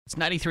It's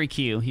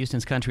 93Q,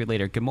 Houston's country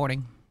leader. Good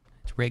morning.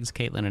 It's Riggs,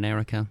 Caitlin, and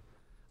Erica.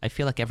 I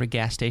feel like every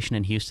gas station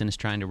in Houston is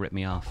trying to rip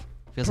me off.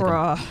 Feels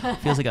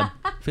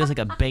like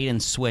a bait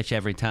and switch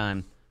every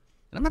time.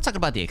 And I'm not talking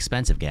about the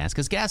expensive gas,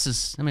 because gas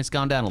is, it's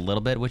gone down a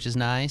little bit, which is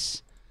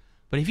nice.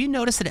 But have you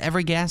noticed that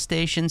every gas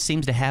station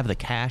seems to have the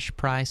cash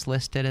price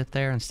listed up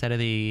there instead of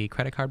the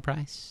credit card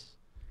price?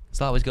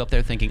 So I always go up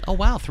there thinking, oh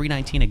wow,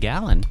 $3.19 a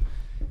gallon.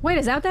 Wait,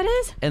 is that what that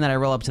is? And then I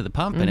roll up to the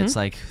pump and it's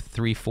like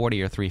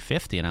 $3.40 or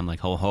 $3.50, and I'm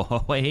like,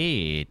 oh,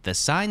 wait, the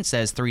sign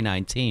says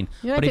 $3.19.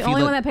 You're like the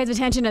only one that pays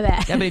attention to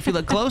that. Yeah, but if you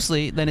look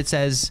closely, then it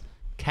says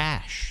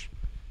cash.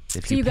 So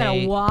you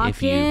gotta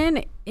walk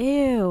in.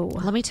 Ew.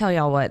 Let me tell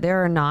y'all what,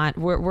 there are not,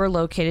 we're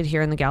located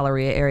here in the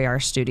Galleria area, our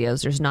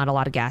studios. There's not a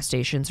lot of gas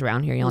stations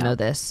around here. Y'all know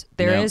this.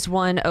 There is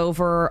one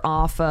over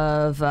off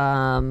of,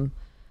 I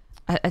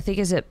think,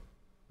 is it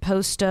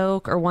Post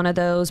Oak or one of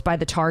those by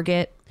the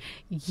Target?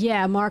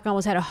 Yeah, Mark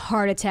almost had a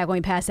heart attack when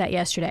we passed that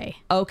yesterday.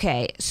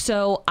 Okay,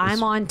 so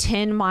I'm on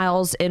 10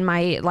 miles in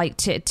my,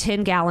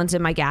 10 gallons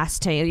in my gas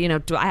tank. You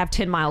know, I have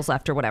 10 miles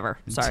left or whatever.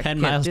 Sorry.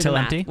 10 miles till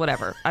empty?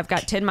 Whatever. I've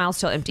got 10 miles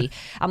till empty.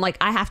 I'm like,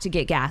 I have to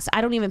get gas.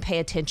 I don't even pay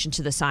attention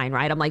to the sign,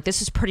 right? I'm like,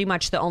 this is pretty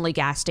much the only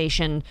gas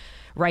station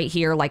right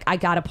here. Like, I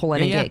gotta pull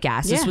in and get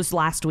gas. This was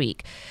last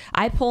week.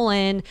 I pull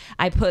in,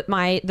 I put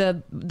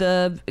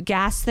the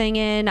gas thing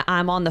in,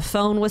 I'm on the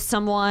phone with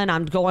someone,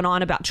 I'm going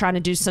on about trying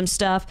to do some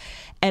stuff,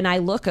 and I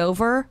look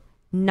over,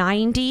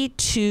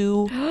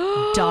 $92.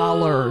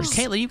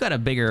 Kayla, you've got a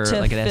bigger,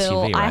 like an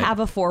SUV, right? I have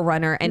a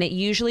 4Runner, and it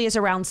usually is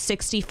around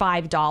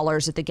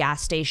 $65 at the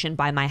gas station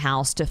by my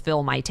house to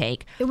fill my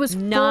tank. It was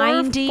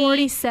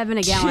 $4.47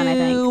 a gallon, I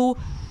think.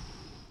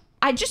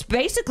 I just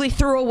basically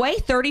threw away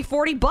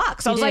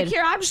 $30-$40. I was like,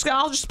 here,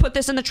 I'll just put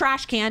this in the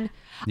trash can.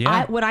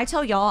 Yeah. When I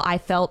tell y'all, I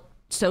felt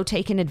so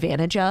taken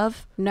advantage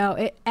of.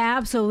 No,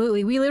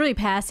 absolutely. We literally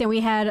passed and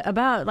we had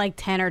about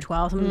 10 or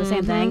 12, something the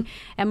same thing.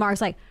 And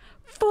Mark's like,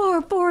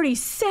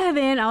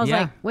 447. I was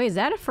like, wait, is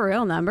that a for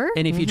real number?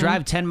 And if you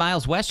drive 10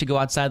 miles west, you go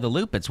outside the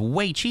loop, it's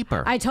way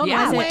cheaper. I told him,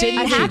 I said,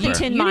 didn't have the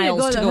 10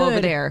 miles to go over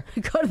there.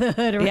 Go to the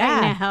hood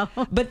right now.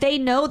 But they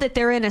know that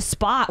they're in a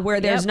spot where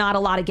there's not a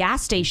lot of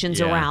gas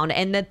stations around,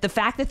 and that the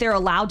fact that they're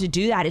allowed to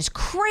do that is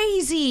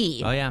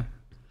crazy. Oh, yeah.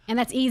 And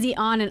that's easy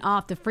on and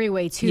off the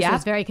freeway, too, so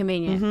it's very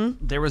convenient.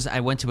 I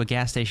went to a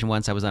gas station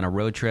once. I was on a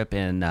road trip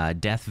in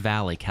Death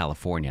Valley,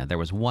 California. There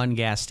was one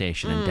gas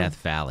station in Death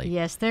Valley.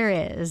 Yes, there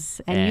is.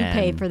 And you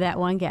pay for that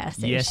one gas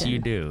station. Yes, you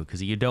do,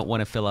 because you don't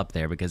want to fill up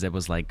there because it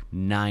was like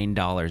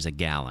 $9 a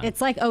gallon.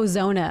 It's like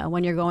Ozona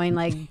when you're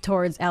going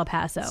towards El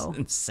Paso. It's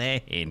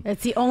insane.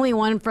 It's the only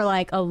one for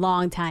a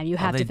long time. You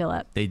have to fill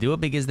up. They do it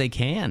because they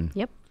can.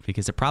 Yep.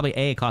 Because it probably,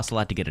 it costs a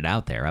lot to get it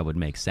out there. I would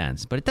make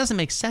sense. But it doesn't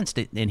make sense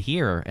in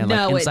here and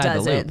no, inside it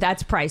doesn't. the loop.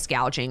 That's price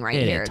gouging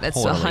right here.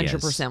 That's totally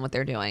 100% what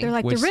they're doing. They're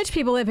like, the rich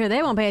people live here.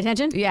 They won't pay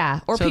attention.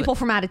 Yeah. Or people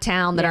from out of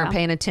town that aren't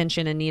paying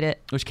attention and need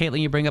it. Which, Caitlin,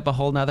 you bring up a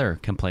whole nother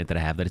complaint that I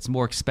have, that it's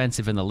more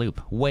expensive in the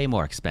loop. Way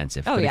more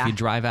expensive. Oh, but if you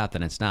drive out,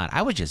 then it's not.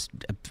 I was just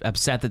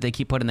upset that they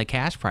keep putting the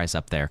cash price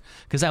up there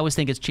because I always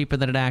think it's cheaper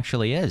than it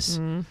actually is.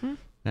 Mm-hmm.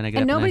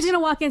 And nobody's going to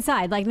walk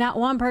inside. Not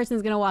one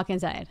person's going to walk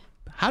inside.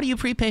 How do you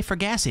prepay for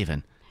gas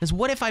even? Because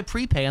what if I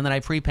prepay and then I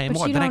prepay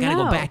more? Then I got to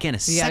go back in a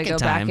second time. You got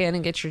to go back in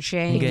and get your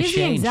change. It gives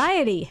you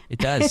anxiety. It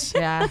does.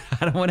 Yeah.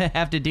 I don't want to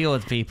have to deal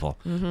with people.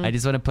 I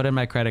just want to put in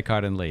my credit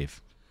card and leave.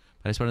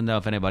 I just want to know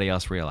if anybody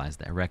else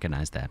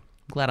recognized that. I'm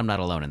glad I'm not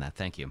alone in that.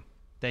 Thank you.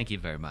 Thank you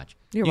very much.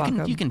 You're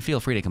welcome. You can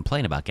feel free to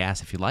complain about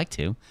gas if you'd like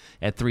to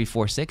at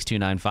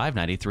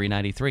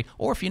 346-295-9393.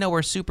 Or if you know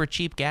where super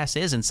cheap gas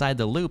is inside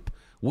the loop,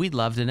 we'd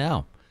love to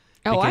know.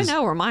 I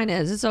know where mine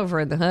is. It's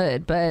over in the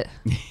hood, but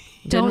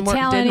don't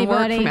tell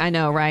anybody. Work for me. I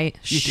know, right?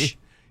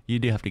 You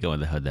do have to go in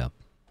the hood, though.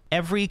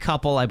 Every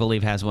couple, I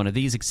believe, has one of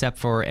these except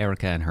for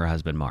Erica and her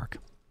husband, Mark.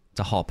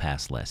 It's a hall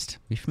pass list.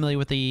 Are you familiar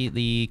with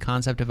the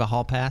concept of a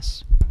hall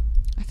pass?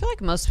 I feel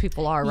like most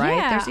people are, right?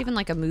 Yeah. There's even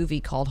a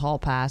movie called Hall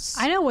Pass.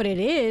 I know what it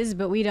is,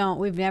 but we've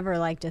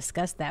never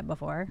discussed that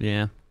before.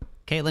 Yeah.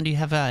 Caitlin, do you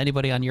have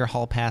anybody on your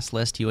hall pass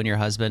list, you and your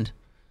husband?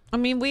 I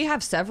mean, we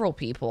have several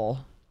people.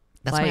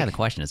 That's why the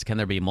question is, can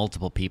there be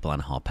multiple people on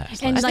a hall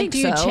pass list? And do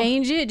you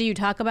change it? Do you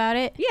talk about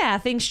it? Yeah,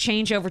 things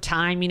change over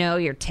time.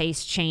 Your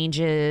taste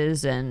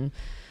changes and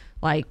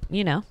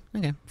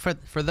Okay.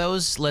 For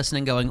those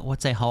listening going,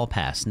 what's a hall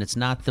pass? And it's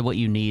not what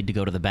you need to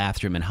go to the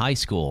bathroom in high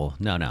school.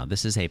 No.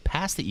 This is a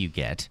pass that you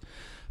get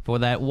for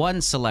that one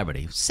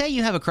celebrity. Say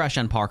you have a crush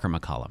on Parker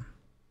McCollum,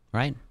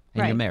 right?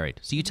 And you're married.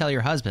 So you tell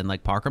your husband,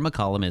 Parker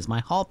McCollum is my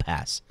hall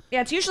pass.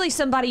 Yeah, it's usually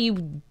somebody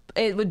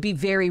it would be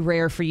very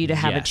rare for you to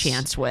have a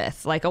chance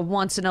with. A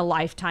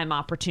once-in-a-lifetime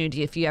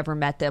opportunity. If you ever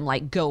met them,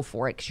 go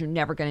for it, because you're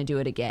never going to do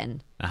it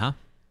again. Uh-huh.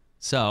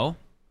 So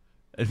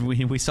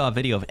we saw a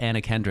video of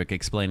Anna Kendrick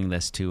explaining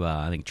this to,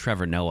 I think,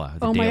 Trevor Noah,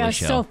 the Daily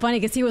Show. So funny,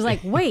 because he was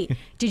like, wait,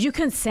 did you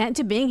consent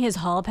to being his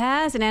hall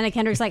pass? And Anna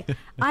Kendrick's like,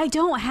 I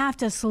don't have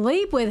to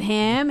sleep with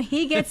him.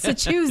 He gets to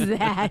choose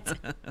that.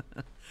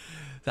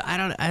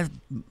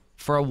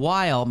 For a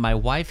while, my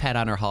wife had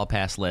on her hall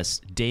pass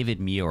list David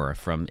Muir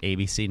from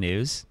ABC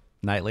News.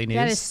 nightly news.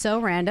 That is so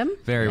random.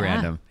 Very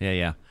random.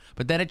 Yeah.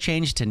 But then it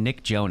changed to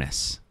Nick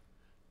Jonas.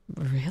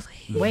 Really?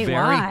 Wait,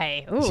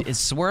 why? Ooh. It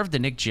swerved to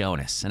Nick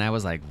Jonas. And I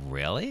was like,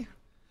 really?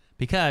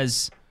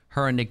 Because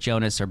her and Nick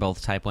Jonas are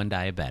both type 1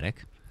 diabetic.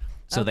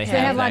 So they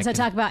have lots to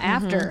talk about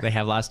after. They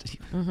have lots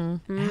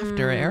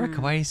after.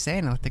 Erica, why are you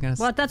saying what they're going to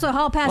say? Well, that's what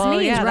hall pass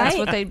means, right? That's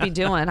what they'd be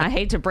doing. I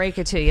hate to break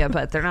it to you,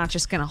 but they're not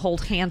just going to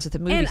hold hands at the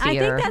movie theater. I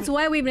think that's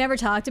why we've never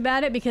talked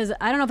about it, because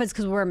I don't know if it's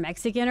because we're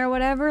Mexican or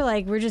whatever.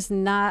 Like, we're just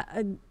not.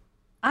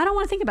 I don't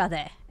want to think about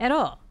that at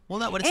all. Well,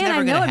 no, but it's never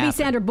going to happen. And I know it'd be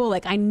Sandra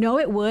Bullock. I know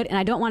it would, and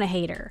I don't want to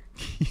hate her.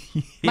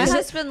 My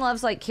husband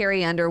loves like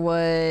Carrie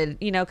Underwood,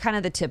 kind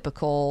of the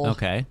typical.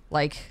 Okay.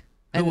 Like,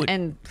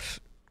 and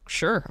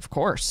sure, of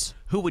course.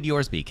 Who would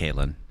yours be,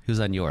 Caitlin? Who's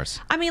on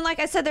yours? I mean, like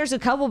I said, there's a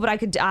couple,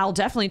 but I'll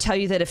definitely tell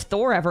you that if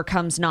Thor ever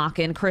comes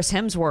knocking, Chris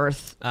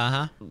Hemsworth.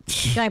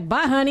 Like,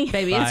 bye, honey.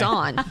 Baby, Bye. it's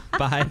on.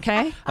 Bye.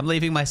 Okay. I'm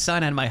leaving my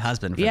son and my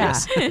husband for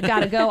this.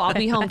 Gotta go. I'll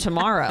be home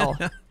tomorrow.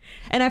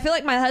 And I feel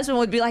like my husband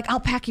would be like, I'll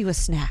pack you a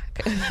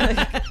snack. You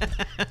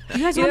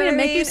guys want me to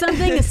make you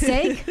something? A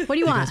steak? What do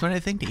you want? You guys want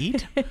anything to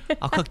eat?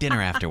 I'll cook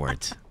dinner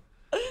afterwards.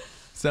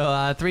 So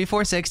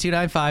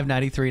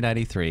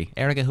 346-295-9393.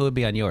 Erica, who would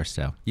be on yours?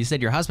 So you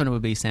said your husband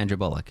would be Sandra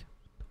Bullock.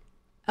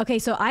 Okay,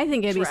 so I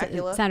think it'd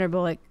Dracula? be Sandra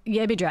Bullock. Yeah,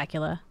 it'd be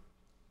Dracula.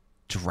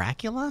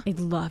 Dracula? I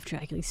love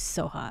Dracula. He's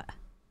so hot.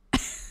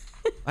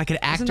 Like an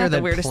actor that the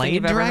that weirdest thing played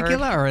you've ever heard?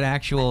 Dracula, or an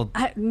actual?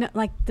 No,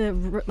 like the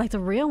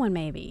real one,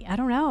 maybe. I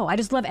don't know. I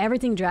just love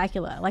everything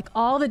Dracula. Like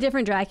all the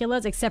different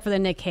Draculas except for the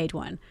Nick Cage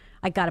one.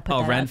 I gotta put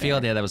that out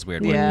Renfield. there. Yeah, that was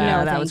weird. Yeah,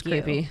 No, that was thank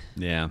you. creepy.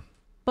 Yeah.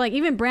 But like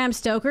even Bram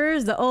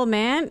Stoker's the old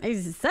man,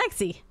 he's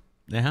sexy.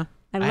 Yeah.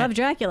 I love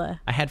Dracula.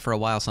 I had for a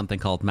while something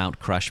called Mount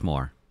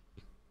Crushmore,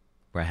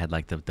 where I had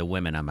like the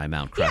women on my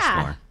Mount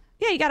Crushmore.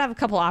 Yeah, you gotta have a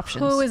couple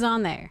options. Who is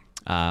on there?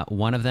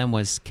 One of them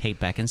was Kate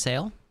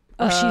Beckinsale.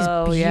 Oh, she's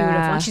beautiful.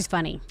 yeah. And she's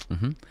funny.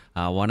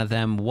 One of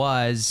them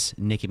was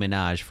Nicki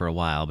Minaj for a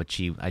while, but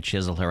I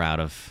chiseled her out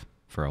of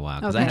for a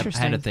while because I had a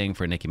Interesting. thing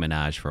for Nicki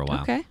Minaj for a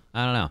while. Okay.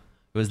 I don't know.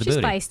 It was the She's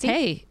booty. feisty.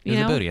 Hey, It was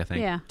the booty, I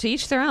think. Yeah. to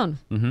each their own.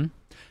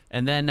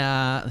 And then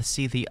let's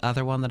see, the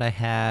other one that I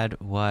had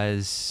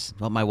was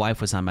my wife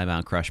was on my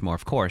Mount Crushmore.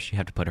 Of course, you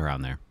have to put her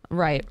on there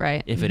Right.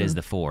 if it is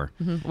the 4.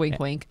 Wink,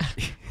 wink.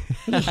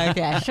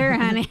 Okay. Sure,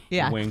 honey.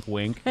 Yeah. Wink,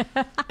 wink. And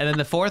then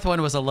the 4th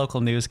one was a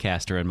local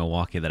newscaster in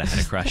Milwaukee that I had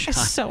a crush on.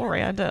 So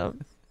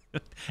random.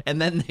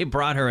 And then they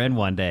brought her in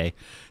one day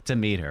to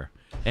meet her.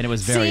 And it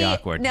was very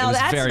awkward. Now it was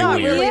that's very not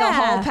weird. really a Yeah.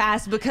 hall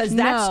pass because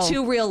that's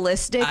No. too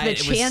realistic. The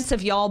It was- chance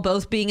of y'all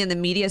both being in the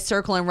media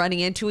circle and running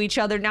into each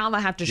other. Now I'm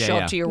gonna have to show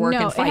yeah. up to your work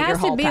No, and fight it your has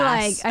hall to be pass.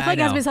 like I feel like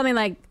it has to know. be something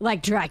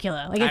like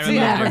Dracula. Like it's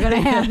remember. never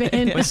gonna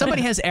happen. But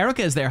somebody has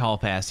Erica as their hall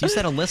pass. You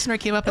said a listener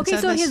came up and Okay,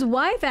 said so this? his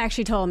wife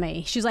actually told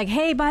me. She's like,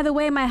 "Hey, by the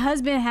way, my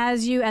husband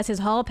has you as his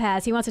hall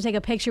pass. He wants to take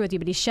a picture with you,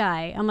 but he's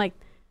shy." I'm like,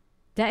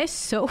 that is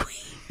so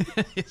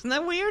weird. Isn't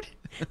that weird?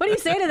 What do you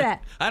say to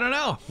that? I don't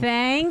know.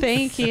 Thanks.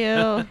 Thank you.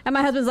 And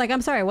my husband's like,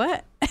 "I'm sorry,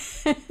 what?"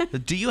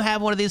 Do you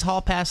have one of these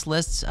hall pass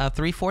lists?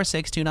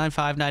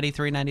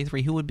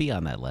 346-295-9393. Who would be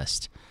on that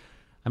list?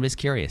 I'm just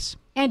curious.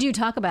 And do you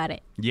talk about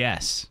it?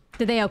 Yes.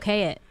 Did they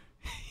okay it?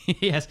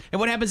 Yes. And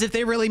what happens if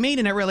they really mean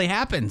and it really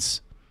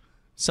happens?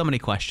 So many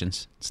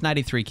questions. It's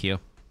 93Q.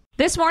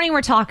 This morning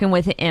we're talking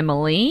with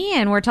Emily,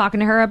 and we're talking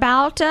to her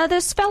about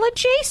this fella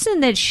Jason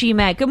that she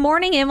met. Good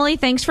morning, Emily.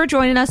 Thanks for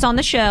joining us on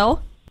the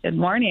show. Good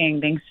morning.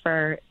 Thanks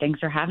for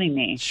having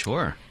me.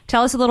 Sure.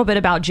 Tell us a little bit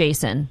about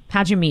Jason.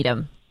 How'd you meet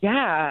him?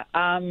 Yeah,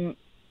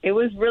 it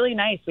was really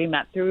nice. We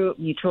met through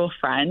mutual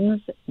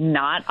friends,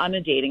 not on a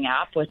dating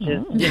app, which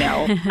is,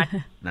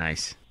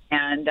 Nice.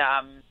 and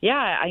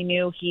I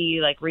knew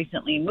he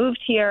recently moved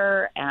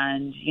here,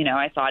 and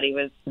I thought he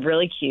was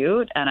really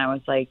cute, and I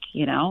was like,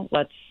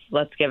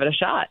 let's give it a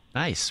shot.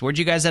 Nice. Where'd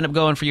you guys end up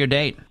going for your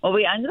date? Well,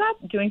 we ended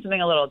up doing something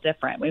a little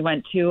different. We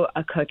went to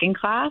a cooking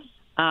class,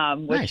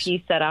 which Nice.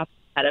 he set up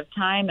ahead of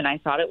time, and I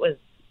thought it was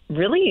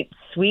really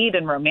sweet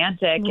and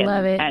romantic.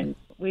 Love it. And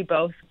we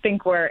both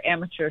think we're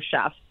amateur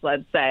chefs,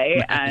 let's say,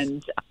 Nice.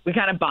 and we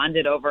kind of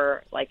bonded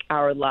over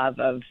our love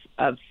of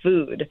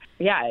food.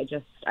 Yeah,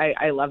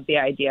 I love the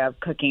idea of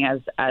cooking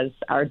as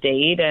our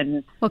date.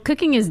 And Well,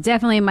 cooking is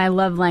definitely my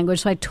love language,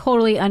 so I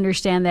totally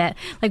understand that.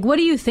 Like, what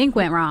do you think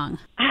went wrong?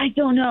 I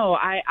don't know.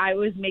 I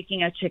was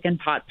making a chicken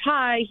pot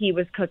pie. He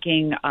was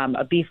cooking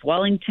a beef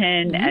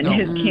Wellington, and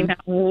his came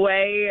out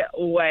way,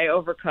 way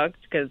overcooked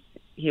because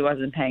he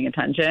wasn't paying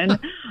attention.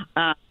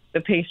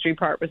 The pastry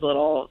part was a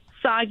little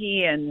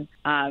soggy, and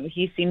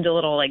he seemed a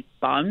little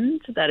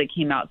bummed that it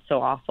came out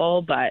so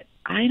awful, but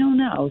I don't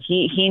know.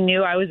 He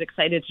knew I was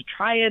excited to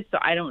try it, so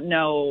I don't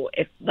know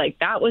if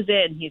that was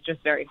it, and he's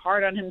just very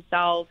hard on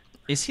himself.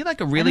 Is he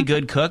a really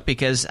good cook?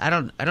 Because I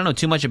don't know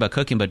too much about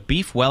cooking, but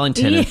beef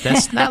Wellington,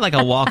 that's not like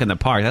a walk in the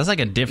park. That's like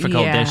a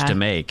difficult Yeah. dish to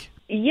make.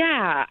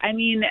 Yeah, I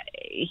mean,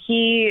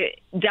 he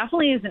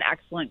definitely is an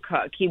excellent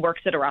cook. He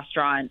works at a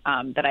restaurant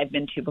that I've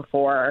been to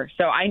before,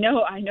 so I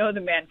know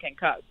the man can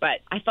cook. But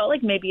I felt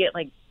like maybe it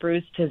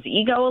bruised his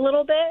ego a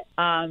little bit,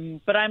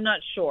 but I'm not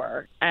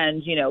sure.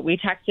 And we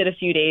texted a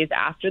few days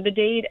after the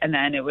date, and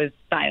then it was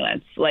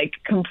silence,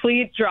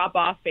 complete drop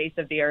off face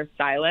of the earth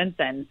silence.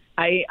 And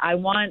I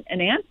want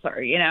an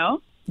answer.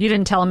 You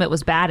didn't tell him it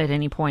was bad at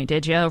any point,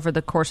 did you? Over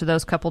the course of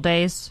those couple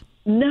days?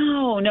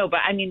 No,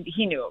 but I mean,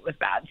 he knew it was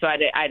bad, so I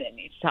didn't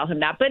need to tell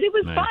him that. But it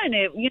was fun.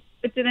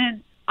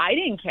 I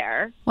didn't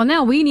care. Well,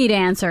 now we need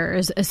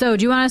answers. So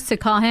do you want us to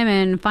call him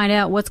and find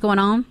out what's going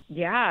on?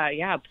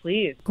 Yeah,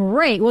 please.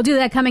 Great. We'll do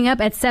that coming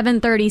up at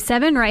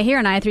 7:37 right here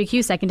on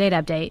i3Q Second Date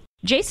Update.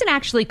 Jason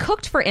actually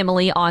cooked for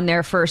Emily on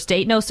their first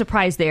date. No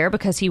surprise there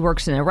because he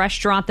works in a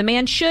restaurant. The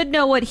man should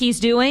know what he's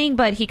doing,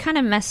 but he kind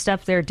of messed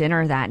up their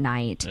dinner that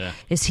night. Yeah.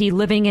 Is he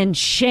living in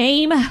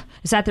shame?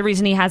 Is that the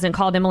reason he hasn't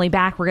called Emily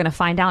back? We're going to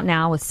find out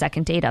now with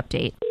Second Date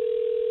Update.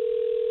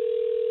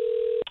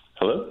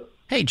 Hello?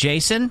 Hey,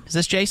 Jason. Is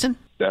this Jason?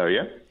 Oh,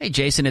 yeah. Hey,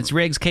 Jason. It's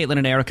Riggs, Caitlin,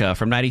 and Erica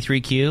from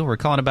 93Q. We're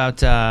calling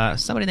about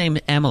somebody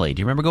named Emily. Do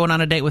you remember going on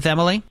a date with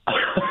Emily?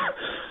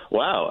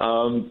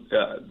 Wow.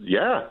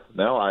 Yeah.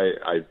 No,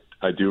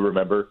 I do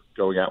remember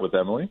going out with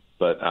Emily,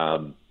 but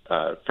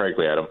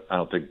frankly, I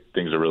don't think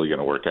things are really going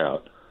to work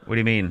out. What do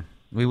you mean?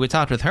 We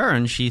talked with her,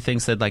 and she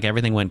thinks that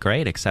everything went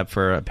great, except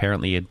for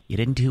apparently you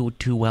didn't do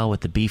too well with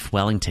the beef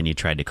Wellington you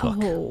tried to cook.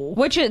 Oh.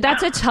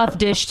 That's a tough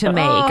dish to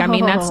make. I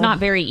mean, that's not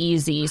very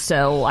easy.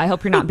 So I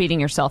hope you're not beating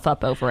yourself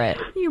up over it.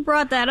 You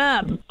brought that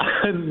up.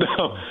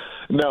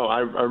 No. I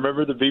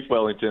remember the beef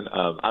Wellington.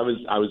 I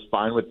was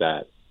fine with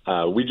that.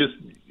 We just,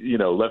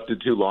 left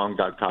it too long,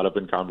 got caught up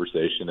in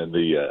conversation, and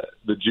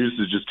the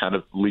juices just kind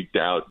of leaked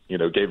out,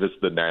 gave us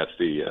the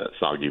nasty,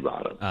 soggy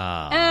bottom.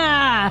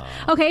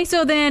 Okay,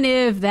 so then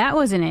if that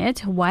wasn't it,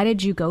 why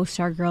did you ghost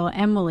our girl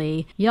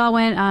Emily? Y'all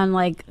went on,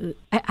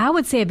 I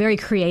would say a very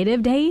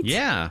creative date.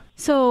 Yeah.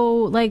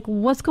 So,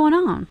 what's going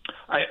on?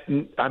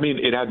 I mean,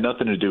 it had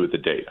nothing to do with the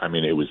date. I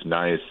mean, it was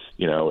nice,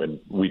 and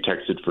we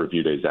texted for a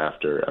few days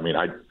after. I mean,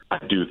 I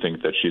do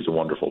think that she's a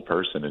wonderful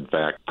person. In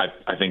fact,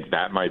 I think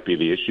that might be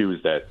the issue,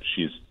 is that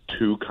she's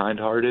too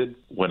kind-hearted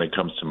when it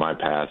comes to my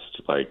past.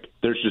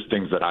 There's just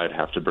things that I'd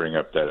have to bring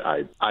up that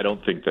I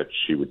don't think that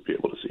she would be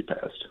able to see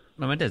past.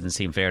 Well, it doesn't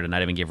seem fair to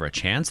not even give her a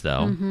chance,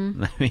 though.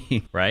 Mm-hmm. I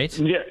mean, right?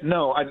 Yeah,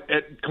 no, I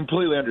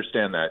completely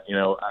understand that.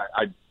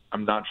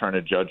 I'm not trying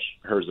to judge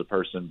her as a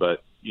person,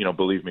 but,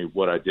 believe me,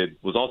 what I did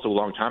was also a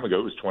long time ago.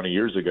 It was 20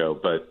 years ago,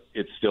 but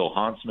it still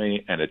haunts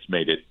me, and it's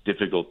made it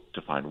difficult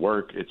to find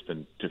work. It's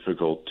been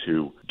difficult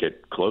to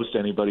get close to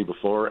anybody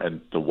before,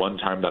 and the one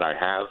time that I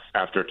have,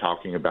 after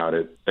talking about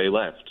it, they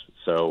left.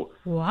 So,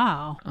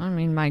 wow. I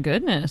mean, my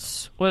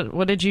goodness.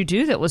 What did you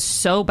do that was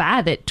so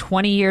bad that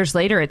 20 years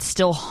later it's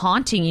still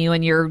haunting you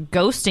and you're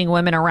ghosting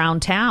women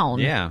around town?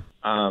 Yeah.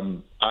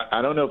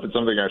 I don't know if it's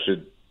something I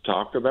should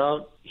talk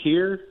about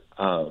here.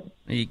 But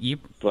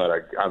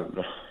I don't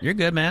know. You're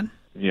good, man.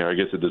 I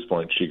guess at this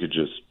point she could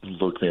just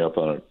look me up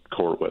on a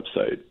court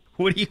website.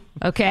 What do you?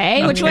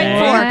 Okay, what you waiting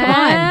for? Come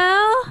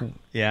on.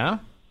 Yeah.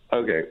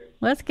 Okay.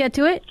 Let's get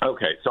to it.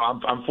 Okay, so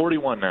I'm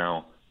 41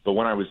 now, but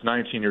when I was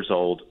 19 years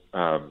old,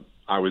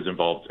 I was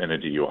involved in a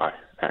DUI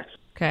accident.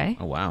 Okay.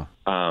 Oh wow.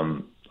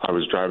 I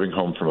was driving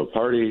home from a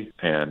party,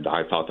 and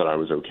I thought that I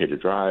was okay to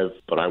drive,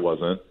 but I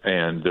wasn't.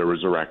 And there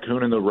was a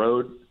raccoon in the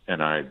road,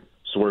 and I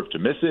swerved to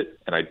miss it,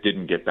 and I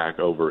didn't get back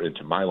over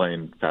into my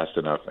lane fast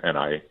enough, and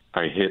I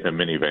hit a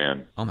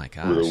minivan. Oh my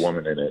gosh. With a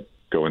woman in it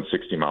going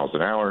 60 miles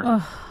an hour.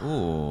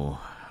 Ooh.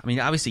 I mean,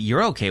 obviously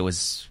you're okay.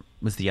 Was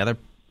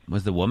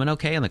the woman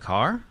okay in the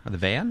car or the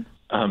van?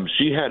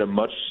 She had a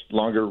much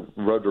longer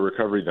road to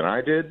recovery than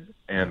I did,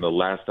 and the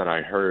last that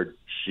I heard,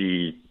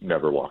 she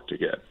never walked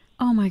again.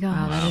 Oh my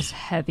God. Wow, that is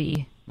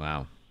heavy.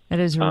 Wow. That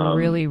is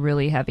really,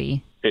 really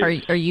heavy. Are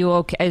you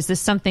okay? Is this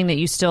something that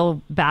you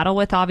still battle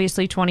with,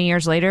 obviously, 20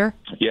 years later?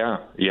 Yeah.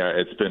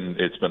 It's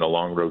been a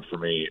long road for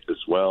me as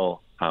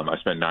well. I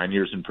spent 9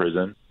 years in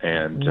prison,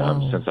 and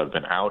since I've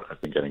been out,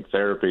 I've been getting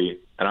therapy.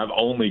 And I've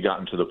only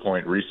gotten to the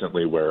point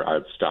recently where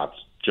I've stopped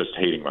just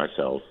hating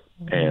myself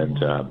and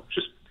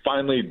just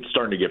finally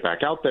starting to get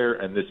back out there.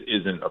 And this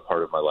isn't a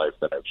part of my life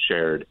that I've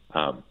shared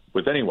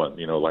with anyone,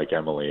 like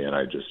Emily, and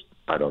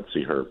I don't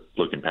see her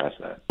looking past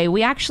that.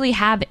 We actually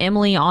have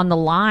Emily on the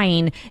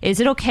line. Is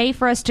it okay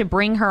for us to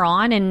bring her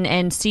on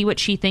and see what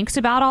she thinks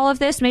about all of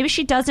this? Maybe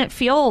she doesn't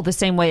feel the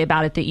same way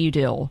about it that you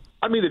do.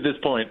 I mean, at this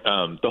point,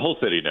 the whole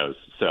city knows,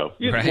 so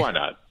why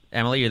not?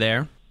 Emily, you're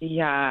there?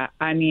 Yeah,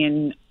 I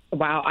mean,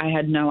 wow, I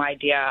had no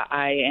idea.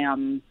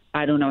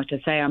 I don't know what to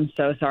say. I'm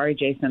so sorry,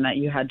 Jason, that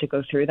you had to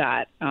go through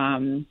that.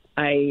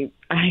 I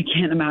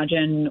can't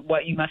imagine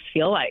what you must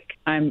feel like.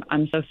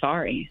 I'm so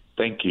sorry.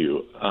 Thank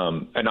you.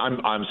 And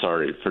I'm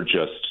sorry for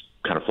just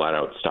kind of flat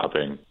out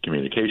stopping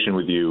communication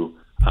with you.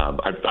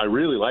 I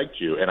really liked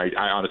you, and I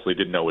honestly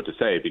didn't know what to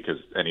say because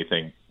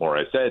anything more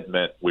I said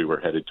meant we were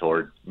headed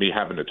toward me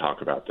having to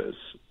talk about this.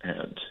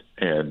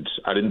 And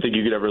I didn't think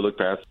you could ever look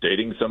past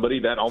dating somebody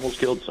that almost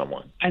killed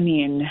someone. I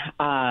mean,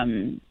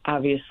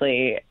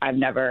 obviously, I've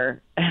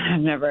never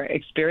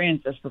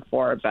experienced this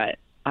before, but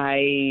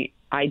I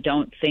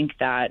don't think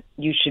that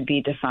you should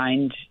be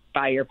defined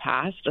by your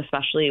past,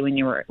 especially when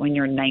you're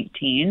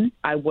 19.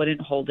 I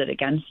wouldn't hold it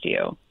against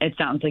you. It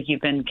sounds like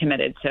you've been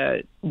committed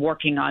to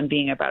working on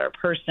being a better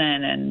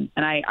person, and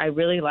I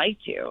really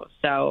liked you.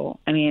 So,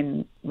 I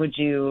mean, would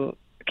you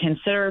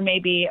consider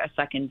maybe a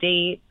second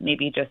date,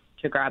 maybe just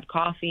to grab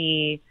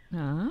coffee?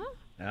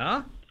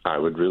 Yeah. I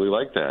would really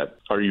like that.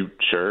 Are you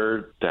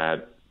sure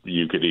that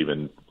you could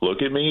even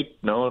look at me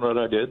knowing what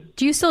I did?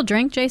 Do you still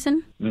drink,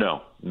 Jason?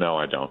 No,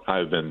 I don't.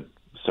 I've been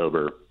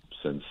sober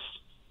since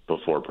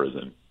before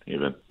prison,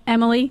 even.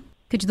 Emily,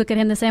 could you look at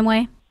him the same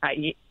way?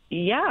 I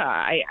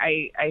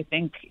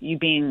think you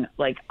being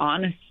like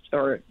honest,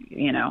 or,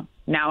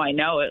 now I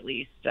know at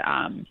least,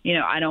 I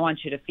don't want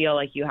you to feel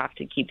like you have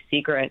to keep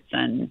secrets,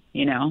 and,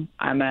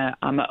 I'm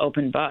an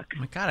open book. Oh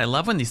my God, I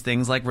love when these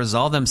things like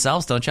resolve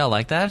themselves. Don't y'all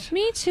like that?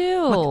 Me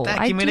too. Look at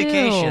that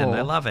communication.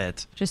 I love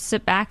it. Just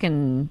sit back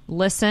and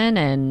listen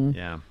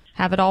and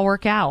have it all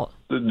work out.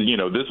 This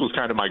was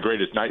kind of my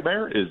greatest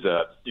nightmare is,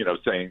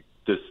 saying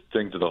this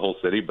thing to the whole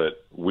city,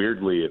 but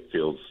weirdly it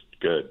feels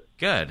good.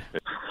 Good.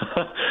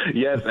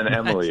 Yes, and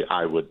Emily,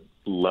 I would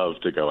love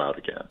to go out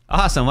again.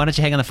 Awesome. Why don't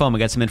you hang on the phone? We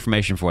got some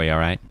information for you, all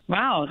right?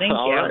 Wow, thank you.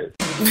 All right.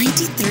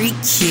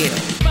 93Q.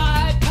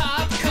 5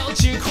 pop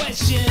culture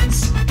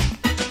questions.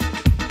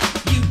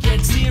 You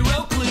get 0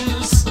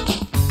 clues.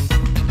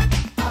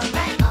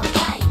 Alright.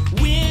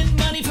 Win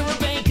money from a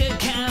bank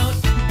account.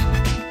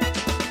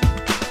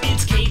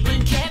 It's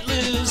Caitlin Can't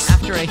Lose.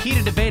 After a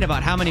heated debate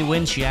about how many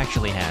wins she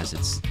actually has,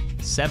 it's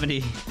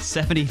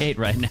 78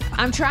 right now.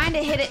 I'm trying to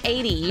hit it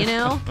 80,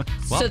 Well,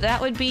 so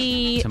that would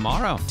be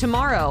Tomorrow.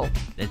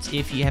 It's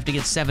if you have to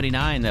get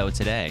 79, though,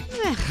 today.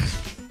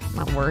 I'm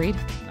not worried.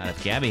 Not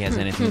if Gabby has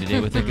anything to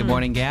do with it. Good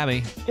morning,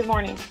 Gabby. Good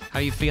morning. How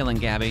you feeling,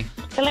 Gabby?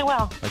 Feeling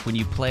well. Like when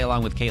you play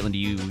along with Caitlin, do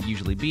you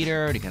usually beat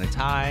her? Do you kind of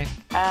tie?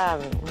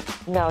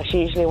 No,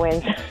 she usually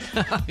wins.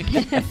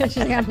 She's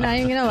like, I'm not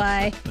even going to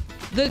lie.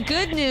 The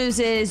good news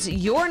is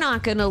you're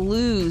not going to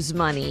lose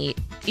money,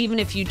 even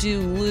if you do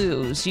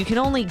lose. You can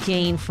only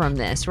gain from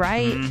this,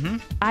 right? Mm-hmm.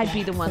 I'd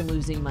be the one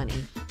losing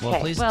money. Well,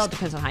 please Well, it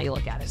depends on how you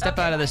look at it. step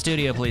out of the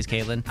studio, please,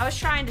 Caitlin. I was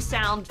trying to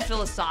sound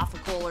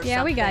philosophical or something.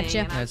 Yeah, we got you.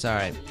 and I'm That's all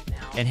right.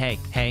 And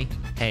hey,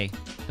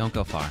 don't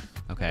go far,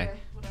 okay?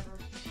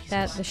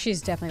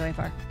 She's definitely going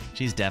far.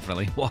 She's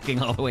definitely walking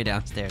all the way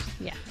downstairs.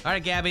 Yeah. All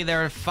right, Gabby,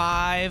 there are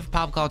 5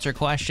 pop culture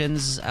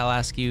questions. I'll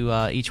ask you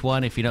each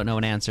one. If you don't know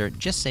an answer,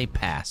 just say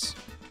pass.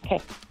 Okay.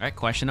 All right,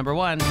 question number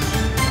 1.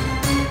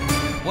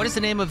 What is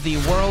the name of the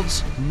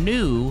world's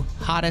new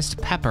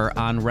hottest pepper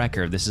on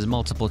record? This is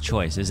multiple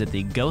choice. Is it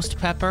the Ghost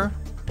Pepper,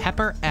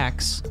 Pepper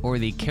X, or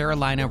the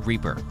Carolina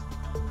Reaper?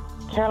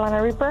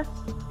 Carolina Reaper?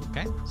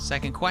 Okay.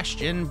 Second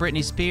question.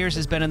 Britney Spears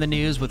has been in the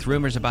news with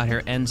rumors about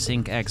her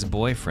NSYNC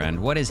ex-boyfriend.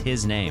 What is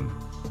his name?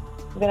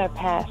 I'm going to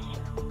pass.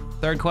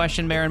 Third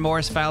question. Maren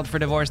Morris filed for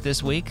divorce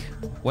this week.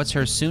 What's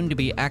her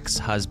soon-to-be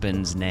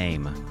ex-husband's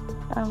name?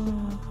 I'm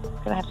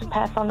going to have to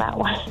pass on that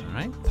one. All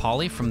right.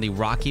 Paulie from the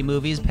Rocky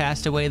movies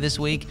passed away this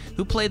week.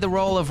 Who played the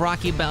role of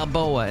Rocky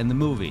Balboa in the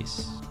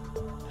movies?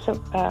 So,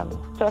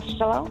 Sylvester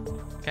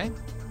Stallone? Okay.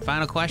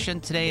 Final question.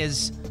 Today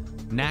is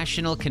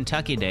National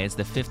Kentucky Day. It's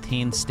the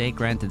 15th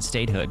state-granted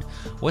statehood.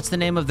 What's the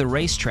name of the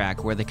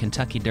racetrack where the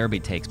Kentucky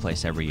Derby takes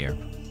place every year?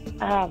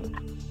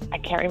 I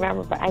can't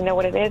remember, but I know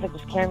what it is. I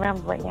just can't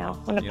remember right now.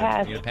 I'm going to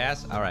pass. You gonna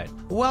pass? All right.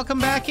 Welcome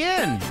back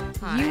in.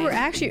 You were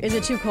actually, is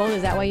it too cold?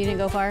 Is that why you didn't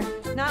go far?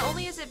 Not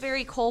only is it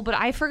very cold, but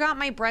I forgot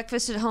my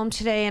breakfast at home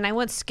today, and I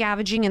went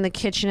scavenging in the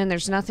kitchen, and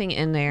there's nothing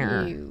in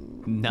there.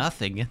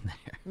 Nothing in there.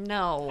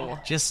 No.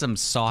 Just some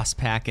sauce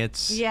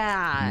packets.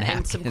 Yeah,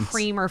 and some napkins.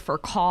 creamer for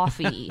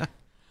coffee.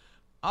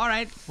 All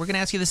right. We're going to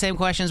ask you the same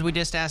questions we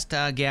just asked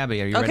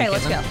Gabby. Are you ready? Okay,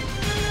 let's Caitlin?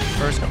 go.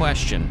 First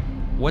question.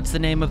 What's the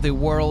name of the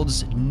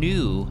world's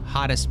new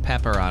hottest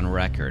pepper on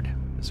record?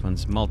 This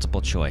one's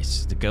multiple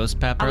choice. The Ghost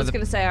Pepper, I was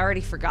going to say I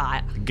already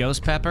forgot. the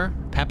Ghost Pepper,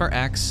 Pepper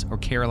X, or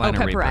Carolina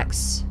Pepper Reaper?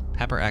 X.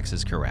 Pepper X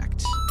is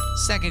correct.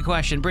 Second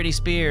question. Britney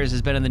Spears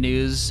has been in the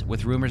news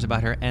with rumors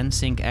about her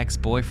NSYNC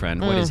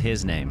ex-boyfriend. What is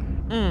his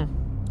name?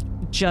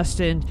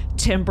 Justin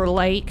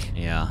Timberlake.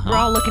 Yeah. We're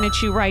all looking at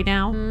you right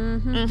now.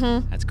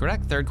 That's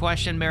correct. Third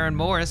question. Maren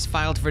Morris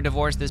filed for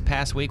divorce this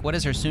past week. What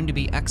is her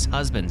soon-to-be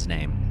ex-husband's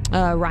name?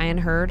 Ryan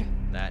Hurd.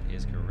 That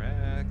is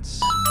correct.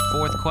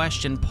 Fourth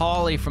question.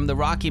 Paulie from the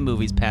Rocky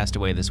movies passed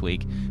away this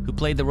week. Who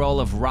played the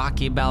role of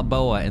Rocky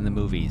Balboa in the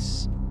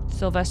movies?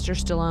 Sylvester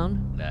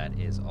Stallone. That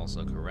is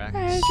also correct.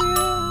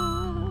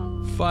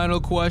 Final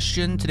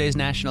question. Today's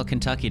National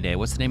Kentucky Day.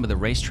 What's the name of the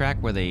racetrack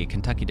where the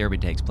Kentucky Derby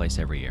takes place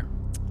every year?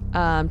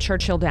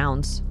 Churchill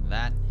Downs.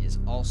 That is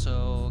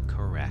also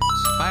correct.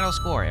 Final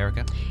score,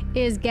 Erica.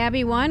 Is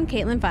Gabby 1,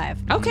 Caitlin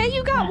 5? Okay,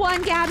 you got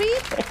one, Gabby.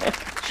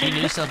 She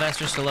knew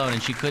Sylvester Stallone,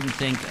 and she couldn't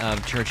think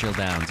of Churchill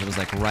Downs. It was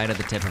like right at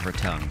the tip of her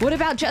tongue. What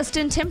about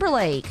Justin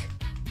Timberlake?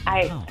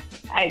 I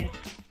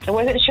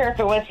wasn't sure if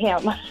it was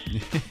him.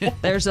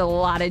 There's a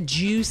lot of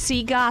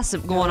juicy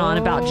gossip going on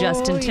about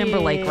Justin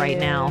Timberlake right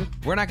now.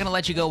 We're not going to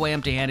let you go away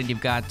empty-handed. You've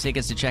got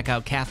tickets to check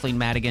out Kathleen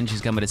Madigan.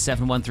 She's coming to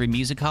 713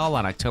 Music Hall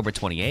on October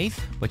 28th.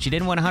 But you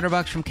didn't win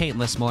 $100 from Caitlin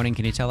this morning.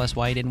 Can you tell us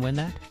why you didn't win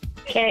that?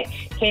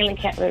 Caitlin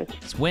can't lose.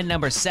 It's win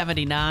number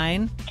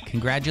 79.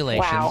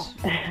 Congratulations. Wow.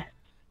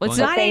 Well, it's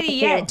Well, not thank 80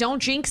 you. yet. Don't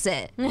jinx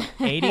it.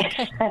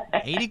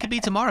 80 could be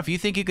tomorrow. If you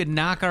think you could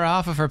knock her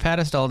off of her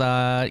pedestal,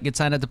 get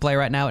signed up to play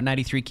right now at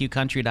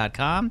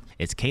 93QCountry.com.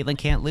 It's Caitlin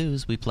Can't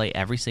Lose. We play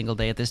every single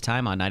day at this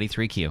time on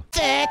 93Q.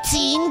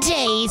 13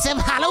 days of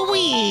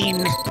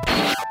Halloween.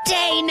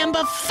 Day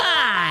number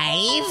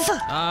 5.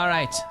 All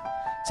right.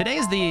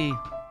 Today's the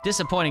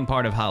disappointing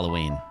part of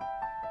Halloween.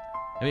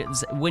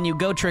 When you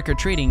go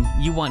trick-or-treating,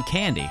 you want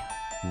candy,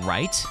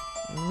 right?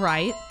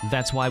 Right.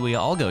 That's why we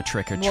all go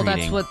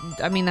trick-or-treating. Well,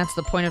 that's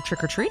the point of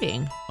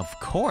trick-or-treating. Of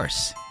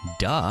course.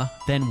 Duh.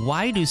 Then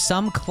why do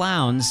some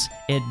clowns,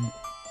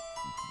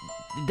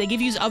 they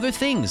give you other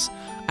things?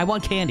 I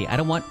want candy. I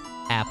don't want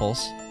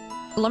apples.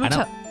 Let me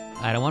tell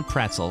I don't want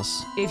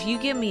pretzels. if you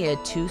give me a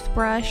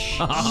toothbrush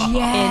in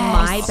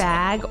my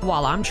bag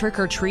while I'm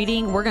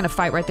trick-or-treating, we're going to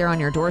fight right there on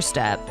your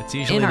doorstep It's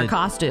usually in our It's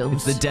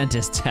costumes. the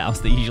dentist's house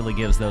that usually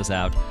gives those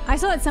out. I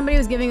saw that somebody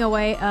was giving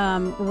away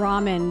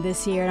ramen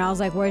this year, and I was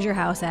like, "Where's your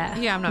house at?"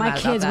 Yeah, I'm not My mad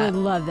about kids that. would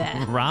love that.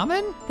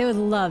 Ramen? They would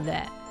love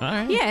that. All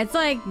right. Yeah, it's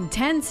like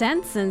 10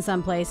 cents in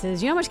some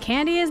places. You know how much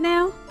candy is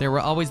now? There were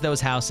always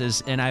those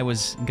houses, and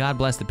God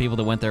bless the people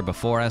that went there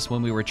before us.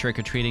 When we were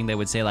trick-or-treating, they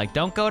would say, like,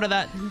 don't go to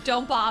that.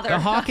 Don't bother. The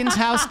Hawkins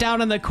house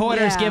down in the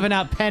corners Yeah. giving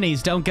out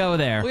pennies. Don't go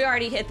there. We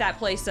already hit that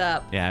place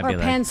up. Yeah, I'd Or be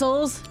like,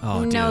 pencils?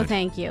 Oh, no, dude.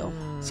 thank you.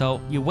 So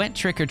you went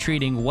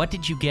trick-or-treating. What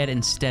did you get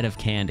instead of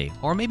candy?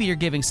 Or maybe you're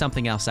giving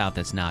something else out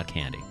that's not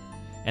candy.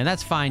 And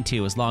that's fine,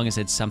 too, as long as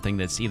it's something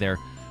that's either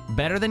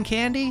better than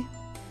candy.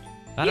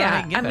 I don't know how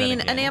you can get better than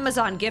an candy.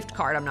 Amazon gift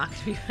card I'm not going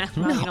to be mad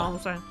about, you know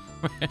what I'm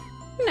saying?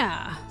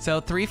 Nah. So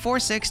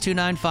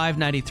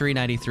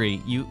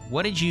 346-295-9393.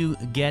 What did you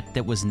get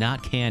that was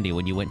not candy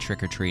when you went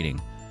trick-or-treating?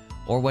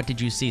 Or what did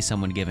you see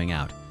someone giving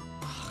out?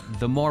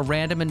 The more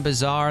random and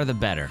bizarre, the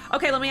better.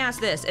 Okay, let me ask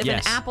this. If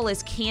Yes. an apple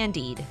is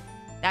candied,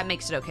 that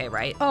makes it okay,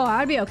 right? Oh,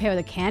 I'd be okay with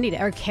a candied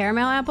or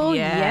caramel apple.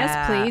 Yeah,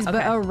 Yes, please. But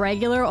okay. a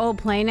regular old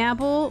plain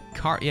apple,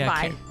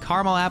 Bye.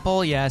 Caramel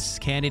apple, yes.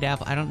 Candied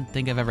apple. I don't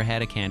think I've ever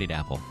had a candied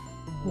apple.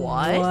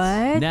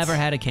 What? Never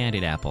had a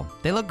candied apple.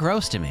 They look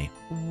gross to me.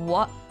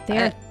 What? they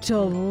are That's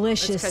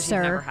delicious, because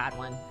you've never sir. had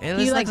one. It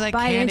You looks like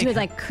bite candy. into it, it's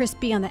like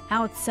crispy on the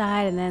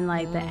outside, and then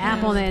like the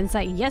apple on the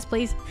inside. Yes,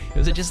 please.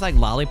 Was it just like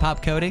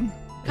lollipop coating?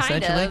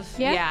 Kind essentially? of.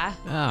 Yeah.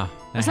 Yeah.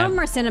 Oh, Some of them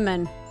are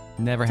cinnamon.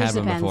 never had just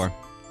one depends. before.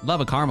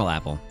 Love a caramel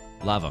apple.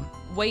 Love them.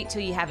 Wait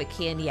till you have a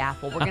candy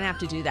apple. We're going to have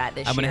to do that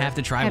this I'm year. gonna have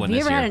to try Have one you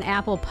this ever year. had an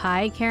apple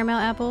pie caramel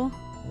apple?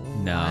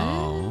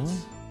 No.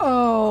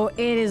 Oh,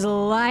 it is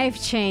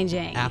life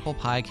changing. Apple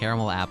pie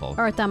caramel apple.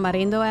 Or a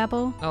tamarindo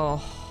apple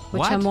Oh. with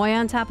What? chamoy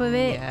on top of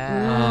it.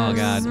 Yeah. Oh,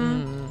 God.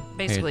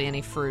 Basically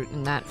any fruit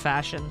in that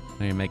fashion.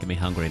 You're making me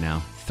hungry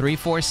now.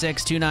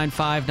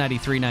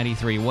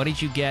 346-295-9393. What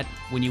did you get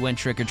when you went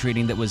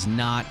trick-or-treating that was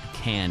not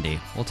candy?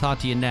 We'll talk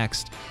to you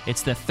next.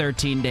 It's the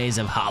 13 days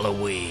of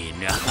Halloween.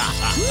 It's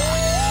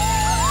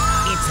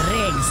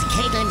Riggs,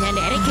 Caitlin, and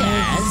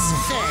Erica's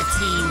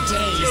 13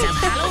 days of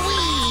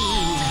Halloween.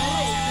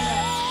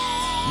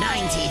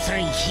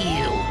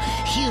 93Q,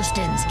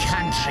 Houston's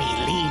country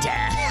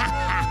leader.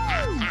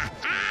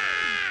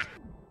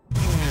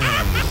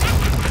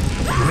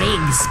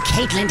 Riggs,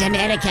 Caitlin, and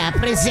Erica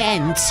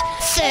present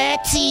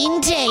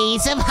 13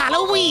 days of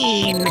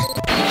Halloween.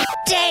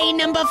 Day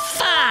number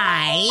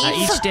 5.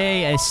 Each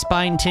day, a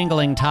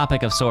spine-tingling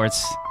topic of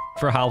sorts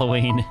for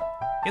Halloween.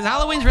 Because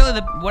Halloween's really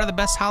one of the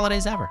best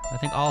holidays ever. I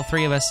think all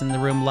three of us in the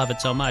room love it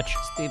so much.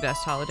 It's the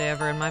best holiday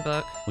ever in my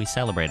book. We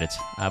celebrate it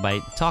by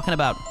talking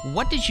about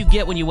what did you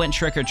get when you went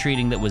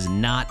trick-or-treating that was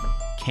not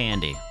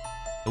candy.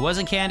 It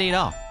wasn't candy at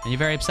all, and you're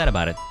very upset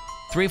about it.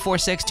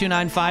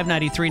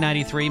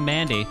 346-295-9393.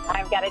 Mandy.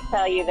 I've got to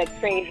tell you the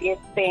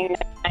craziest thing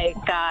I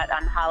got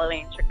on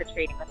Halloween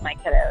trick-or-treating with my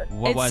kiddos.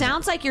 What was It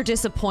sounds like you're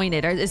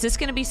disappointed. Is this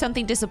going to be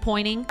something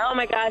disappointing? Oh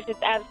my gosh,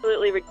 it's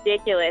absolutely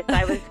ridiculous.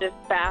 I was just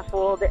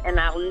baffled, and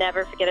I'll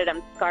never forget it.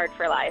 I'm scarred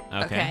for life.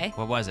 it? Okay.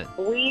 What was it?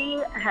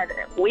 We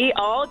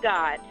all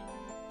got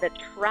the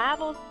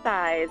travel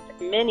size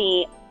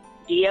mini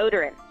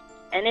deodorant,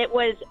 and it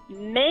was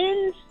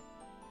men's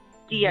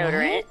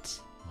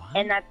deodorant,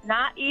 and that's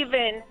not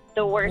even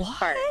the worst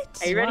part.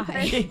 Are you ready for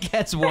this? It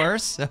gets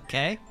worse.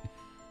 Okay.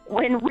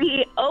 When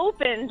we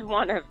opened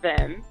one of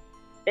them,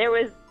 there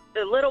was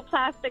the little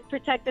plastic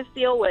protective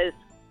seal was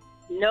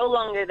no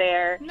longer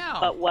there. No.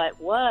 But what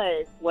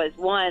was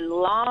one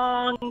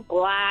long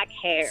black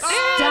hair.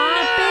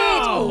 Stop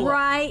no! it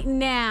right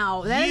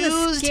now. That is the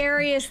Used-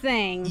 scariest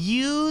thing.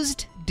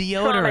 Used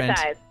deodorant.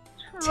 Traumatized.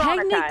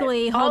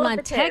 technically, All hold of on.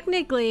 the kids.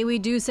 Technically, we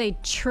do say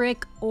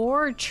trick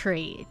or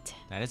treat.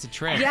 That is a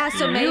trick. Yeah,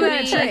 so You maybe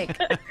got a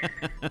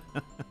trick.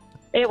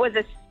 It was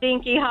a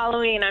stinky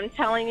Halloween. I'm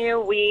telling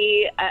you,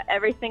 we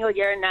every single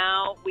year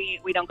now, we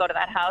don't go to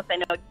that house. I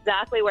know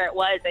exactly where it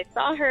was. I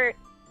saw her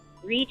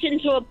reach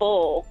into a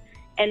bowl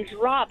and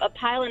drop a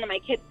pile into my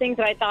kids' things,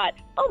 and I thought,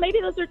 oh, maybe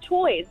those are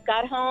toys.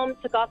 Got home,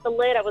 took off the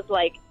lid. I was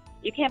like,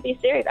 you can't be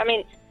serious. I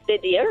mean, the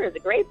deodorant is a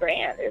great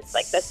brand. It's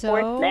like the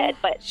Sports Med,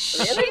 but she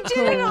really?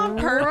 did it on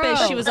purpose.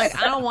 Gross. She was like,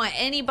 I don't want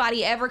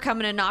anybody ever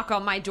coming to knock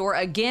on my door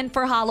again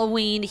for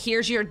Halloween.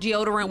 Here's your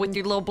deodorant with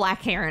your little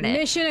black hair in it.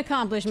 Mission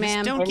accomplished, Just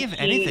ma'am. don't give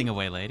anything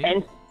away, lady.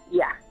 And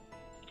yeah.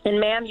 And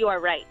ma'am, you are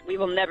right. We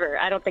will never,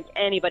 I don't think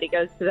anybody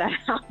goes to that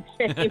house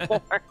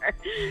anymore.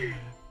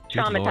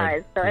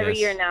 Traumatized. So every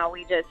Yes. year now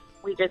we just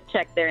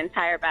check their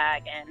entire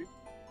bag and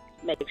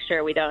make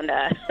sure we don't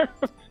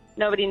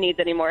nobody needs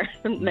any more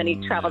many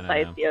travel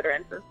size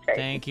deodorants. It's crazy.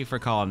 Thank you for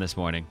calling this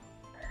morning.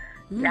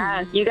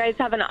 Yeah. You guys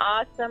have an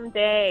awesome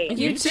day.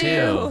 You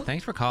too.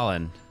 Thanks for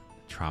calling.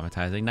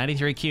 Traumatizing.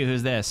 93Q,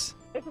 who's this?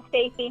 This is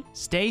Stacy.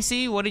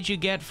 Stacy, what did you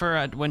get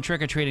for when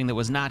trick-or-treating that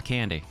was not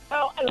candy?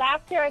 So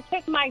last year I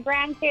took my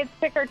grandkids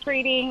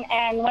trick-or-treating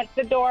and went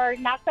to the door,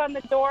 knocked on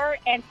the door,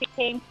 and she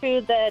came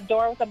to the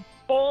door with a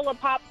bowl of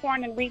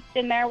popcorn and reached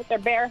in there with her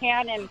bare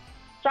hand and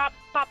dropped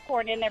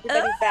popcorn in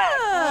everybody's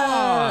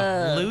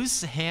bag.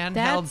 Loose handheld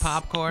That's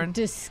popcorn.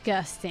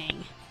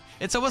 disgusting.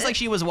 It's almost like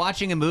she was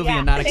watching a movie Yeah.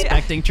 and not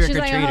expecting She's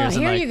trick-or-treaters. like, oh, and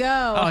here like, you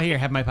go. Oh, here,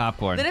 have my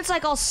popcorn. Then it's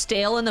like all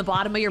stale in the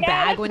bottom of your Yeah,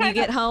 bag that's when you kind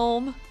get of-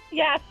 home.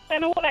 Yeah, that's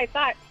kind of what I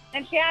thought.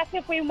 And she asked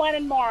if we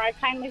wanted more. I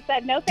kindly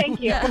said, no, thank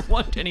you. Don't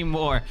want any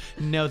more.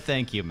 No,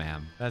 thank you,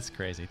 ma'am. That's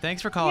crazy.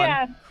 Thanks for calling.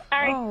 Yeah. All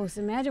right. Oh,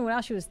 so imagine what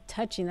else she was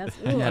touching. That's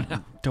Yeah,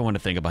 don't want to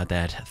think about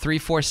that.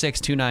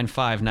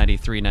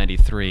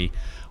 346-295-9393.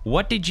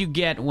 What did you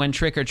get when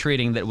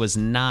trick-or-treating that was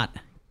not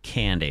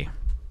candy?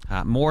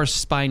 More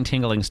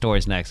spine-tingling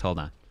stories next. Hold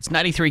on. It's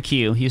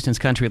 93Q, Houston's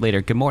country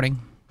leader. Good morning.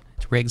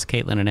 It's Riggs,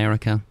 Caitlin, and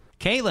Erica.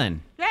 Caitlin.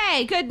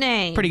 Hey, good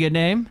name. Pretty good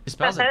name.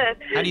 How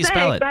do you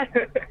spell it?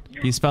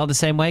 Do you spell it the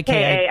same way? Kaiclyn.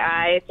 There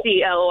At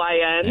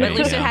you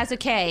least go. it has a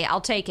K.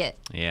 I'll take it.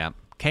 Yeah.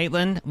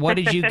 Caitlin, what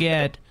did you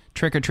get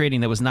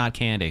trick-or-treating that was not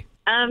candy?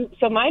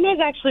 So mine was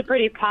actually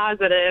pretty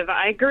positive.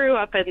 I grew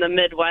up in the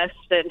Midwest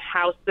and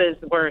houses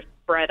were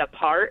spread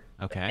apart.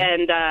 Okay.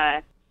 And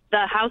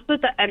the house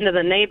at the end of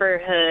the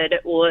neighborhood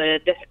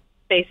would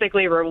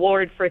basically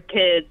reward for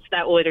kids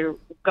that would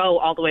go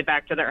all the way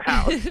back to their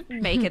house.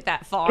 Make it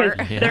that far.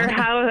 Yeah. Their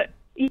house,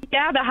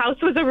 yeah, the house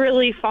was a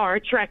really far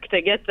trek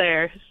to get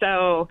there.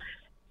 So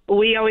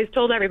we always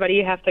told everybody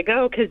you have to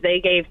go because they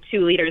gave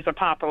 2 liters of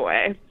pop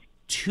away.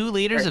 2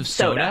 liters of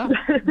soda?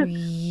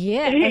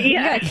 yeah. You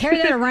gotta carry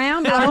that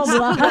around the whole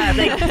block.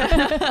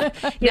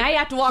 Now you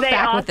have to walk They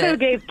back with also it.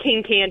 gave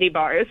king candy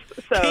bars.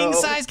 So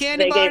King-size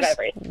candy they bars? gave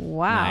everything.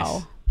 Wow.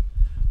 Nice.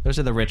 Those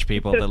are the rich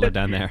people that live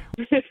down there.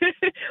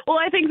 Well,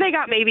 I think they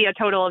got maybe a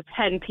total of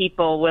 10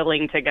 people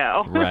willing to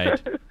go. Right.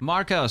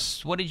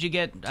 Marcos, what did you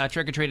get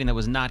trick-or-treating that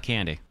was not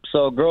candy?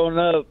 So growing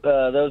up,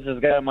 there was this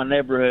guy in my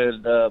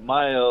neighborhood,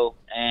 Mayo,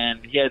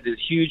 and he had this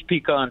huge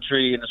pecan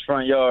tree in his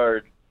front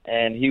yard.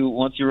 And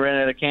once he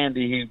ran out of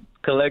candy, he'd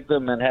collect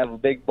them and have a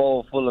big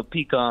bowl full of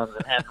pecans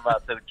and hand them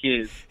out to the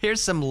kids.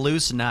 Here's some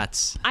loose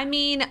nuts. I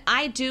mean,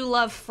 I do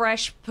love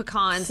fresh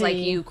pecans. Like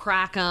See. you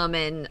crack them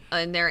and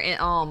they're in.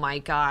 Oh my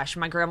gosh,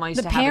 my grandma used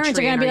The to have a parents are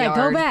tree in gonna her be like,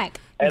 yard. go back.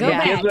 And Go the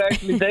back. kids would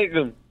actually take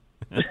them.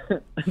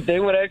 They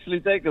would actually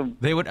take them.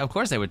 They would, of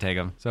course, they would take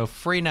them. So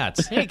free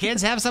nuts. Hey,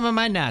 kids, have some of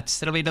my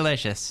nuts. It'll be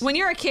delicious. When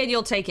you're a kid,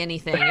 you'll take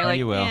anything. You're like,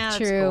 You will. yeah, that's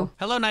True. cool.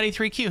 Hello,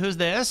 93Q. Who's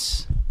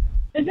this?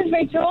 This is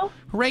Rachel.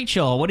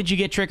 Rachel, what did you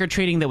get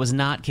trick-or-treating that was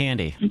not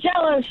candy?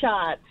 Jello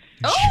shot.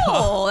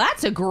 Oh,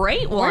 that's a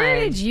great one. Where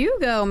did you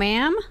go,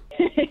 ma'am?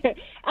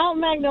 Out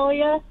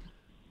Magnolia.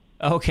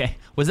 Okay.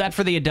 Was that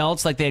for the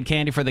adults? Like they had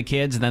candy for the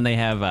kids, and then they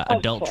have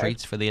adult course.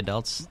 treats for the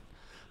adults?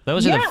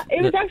 Those Yeah, are the,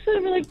 it was actually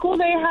really cool.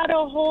 They had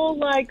a whole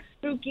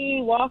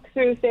spooky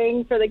walkthrough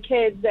thing for the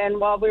kids, and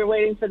while we were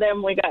waiting for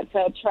them, we got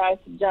to try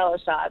some Jello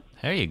shots.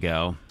 There you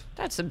go.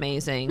 That's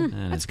amazing.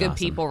 That That's is good awesome.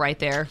 people right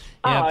there.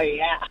 Yep. Oh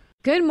yeah.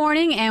 Good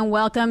morning and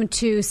welcome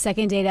to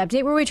Second Date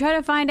Update, where we try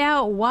to find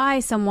out why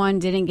someone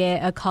didn't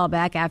get a call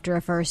back after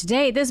a first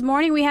date. This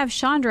morning we have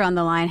Chandra on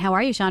the line. How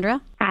are you, Chandra?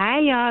 Hi,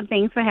 y'all.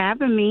 Thanks for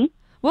having me.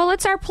 Well,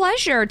 it's our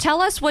pleasure.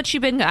 Tell us what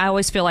you've been. I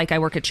always feel like I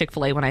work at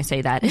Chick-fil-A when I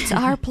say that. It's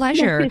our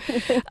pleasure.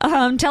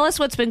 Tell us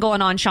what's been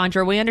going on,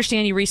 Chandra. We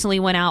understand you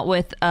recently went out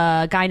with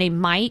a guy named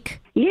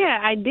Mike. Yeah,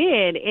 I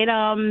did.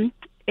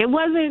 It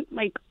wasn't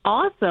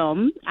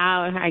awesome.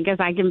 I guess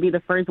I can be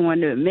the first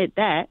one to admit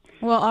that.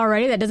 Well,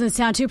 already that doesn't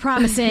sound too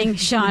promising,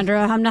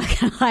 Chandra. I'm not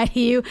going to lie to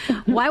you.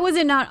 Why was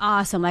it not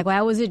awesome?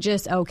 Why was it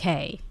just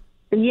okay?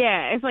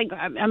 Yeah, it's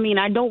I mean,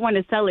 I don't want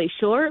to sell it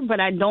short, but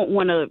I don't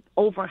want to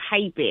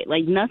overhype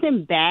it.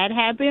 Nothing bad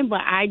happened,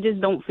 but I just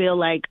don't feel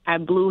like I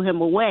blew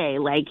him away.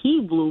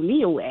 He blew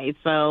me away.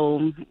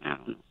 So, I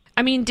don't know.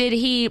 I mean, did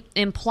he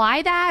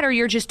imply that, or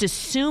you're just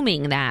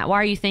assuming that? Why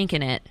are you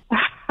thinking it?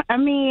 I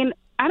mean,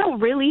 I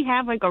don't really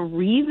have like a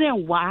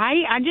reason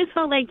why. I just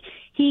felt like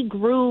he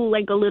grew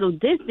like a little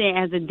distant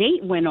as the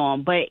date went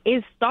on, but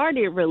it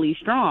started really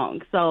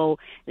strong. So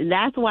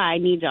that's why I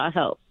need y'all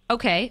help.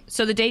 Okay,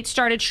 so the date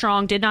started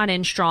strong, did not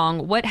end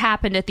strong. What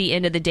happened at the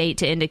end of the date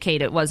to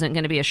indicate it wasn't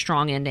going to be a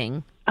strong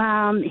ending?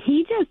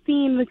 He just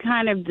seemed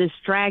kind of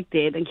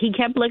distracted. Like, he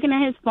kept looking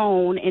at his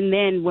phone, and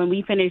then when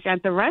we finished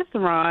at the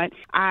restaurant,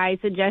 I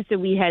suggested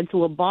we head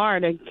to a bar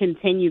to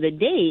continue the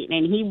date,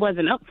 and he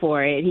wasn't up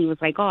for it. He was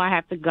like, oh, I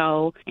have to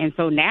go. And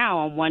so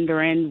now I'm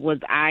wondering, was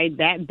I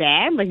that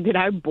bad? Like, did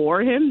I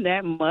bore him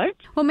that much?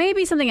 Well,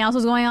 maybe something else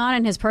was going on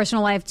in his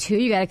personal life, too.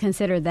 You got to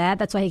consider that.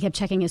 That's why he kept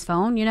checking his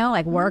phone, you know,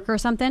 like work or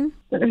something.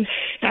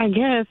 I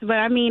guess. But,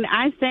 I mean,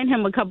 I sent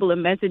him a couple of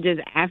messages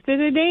after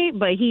the date,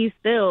 but he's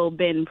still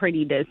been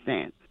pretty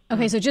distant.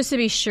 Okay, so just to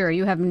be sure,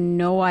 you have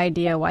no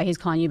idea why he's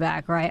calling you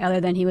back, right?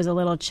 Other than he was a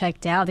little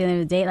checked out at the end of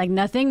the date. Like,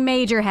 nothing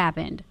major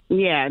happened.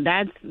 Yeah,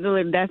 that's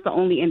the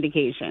only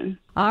indication.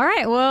 All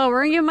right, well,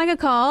 we're going to give Mike a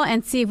call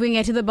and see if we can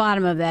get to the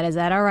bottom of that. Is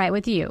that all right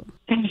with you?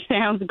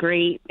 Sounds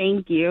great.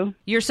 Thank you.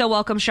 You're so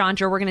welcome,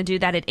 Chandra. We're going to do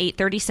that at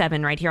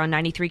 8:37 right here on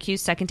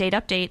 93Q's Second Date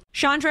Update.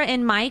 Chandra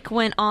and Mike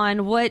went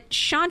on what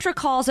Chandra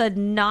calls a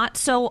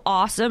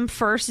not-so-awesome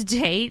first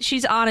date.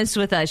 She's honest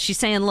with us. She's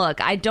saying,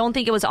 look, I don't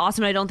think it was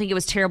awesome. I don't think it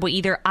was terrible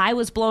either. I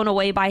was blown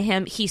away by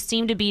him. He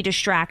seemed to be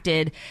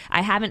distracted.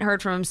 I haven't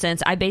heard from him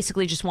since. I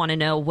basically just want to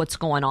know what's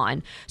going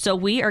on. So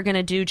we are going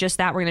to do just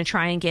that. We're going to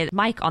try and get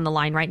Mike on the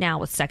line right now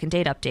with Second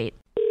Date Update.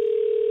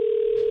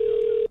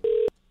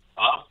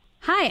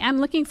 Hi, I'm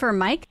looking for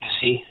Mike.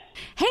 See?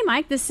 Hey,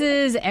 Mike, this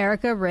is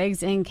Erica,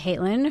 Riggs, and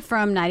Caitlin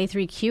from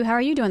 93Q. How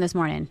are you doing this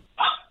morning?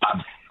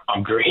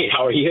 I'm great.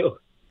 How are you?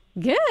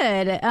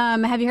 Good.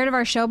 Have you heard of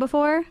our show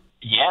before?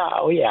 Yeah.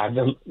 Oh, yeah. I've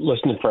been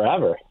listening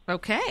forever.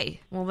 Okay.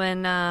 Well,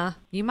 then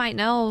you might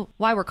know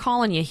why we're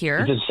calling you here.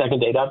 Is this a Second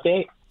Date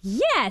Update?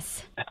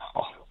 Yes.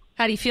 Oh.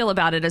 How do you feel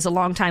about it as a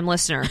longtime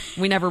listener?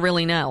 We never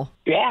really know.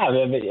 Yeah,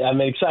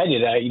 I'm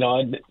excited.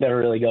 It never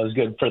really goes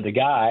good for the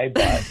guy,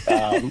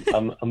 but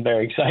I'm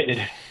very excited.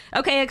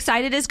 Okay,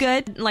 excited is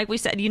good. Like we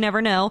said, you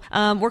never know.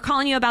 We're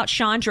calling you about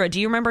Chandra.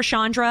 Do you remember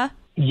Chandra?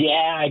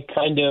 Yeah,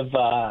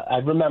 I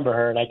remember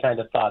her, and I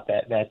kind of thought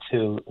that's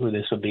who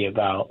this would be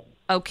about.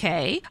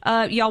 Okay.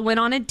 Y'all went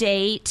on a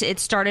date. It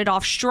started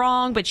off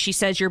strong, but she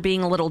says you're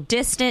being a little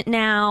distant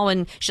now.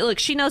 And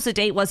she knows the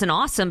date wasn't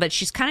awesome, but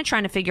she's kind of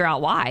trying to figure out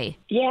why.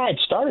 Yeah,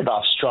 it started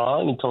off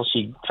strong until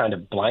she kind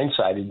of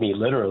blindsided me,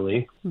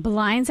 literally.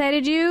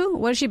 Blindsided you?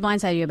 What did she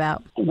blindside you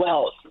about?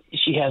 Well,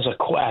 she has a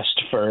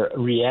quest for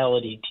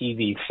reality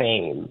TV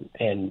fame,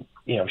 and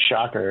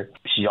shocker,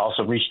 she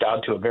also reached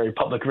out to a very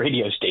public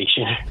radio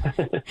station.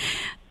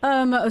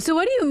 So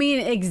what do you mean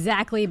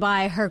exactly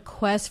by her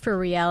quest for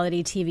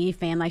reality TV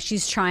fame? Like,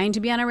 she's trying to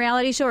be on a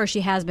reality show, or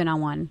she has been on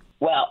one?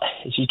 Well,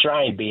 she's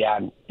trying to be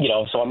on,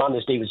 so I'm on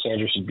this date with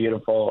Sandra. She's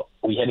beautiful.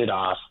 We hit it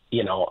off.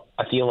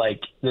 I feel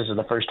like this is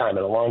the first time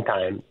in a long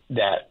time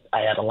that I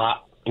had a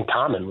lot in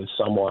common with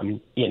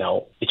someone,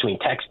 between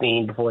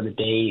texting before the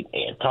date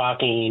and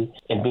talking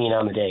and being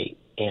on the date.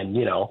 And,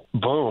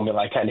 boom,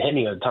 it kind of hit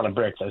me with a ton of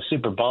bricks. I was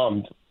super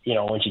bummed,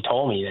 when she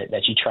told me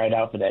that she tried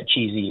out for that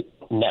cheesy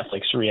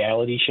Netflix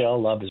reality show,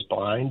 Love is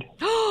Blind.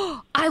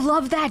 I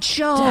love that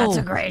show. That's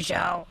a great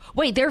show.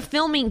 Wait,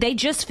 they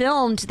just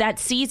filmed that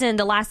season,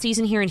 the last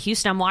season here in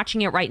Houston. I'm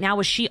watching it right now.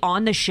 Was she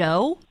on the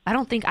show? I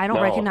don't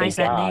recognize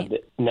that name.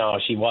 No,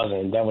 she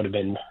wasn't. That would have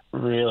been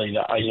really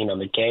the icing on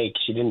the cake.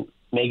 She didn't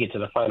make it to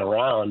the final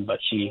round, but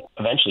she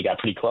eventually got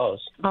pretty close.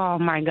 Oh,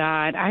 my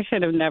God. I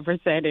should have never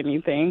said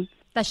anything.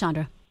 That's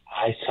Chandra.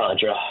 Hi,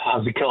 Sandra.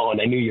 How's it going?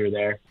 I knew you were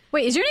there.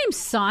 Wait, is your name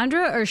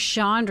Sandra or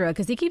Chandra?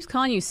 Because he keeps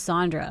calling you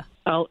Sandra.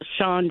 Oh,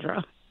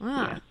 Chandra.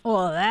 Ah. Yeah.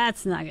 Well,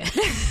 that's not good.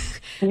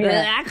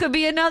 That could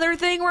be another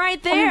thing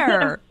right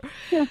there.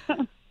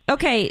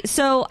 Okay,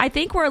 so I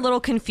think we're a little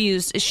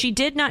confused.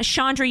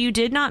 Chandra, you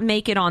did not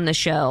make it on the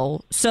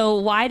show. So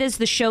why does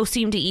the show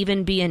seem to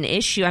even be an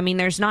issue? I mean,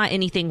 there's not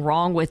anything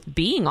wrong with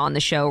being on the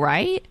show,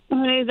 right?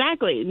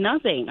 Exactly.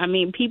 Nothing. I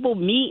mean, people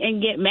meet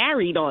and get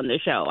married on the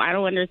show. I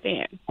don't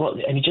understand. Well,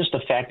 just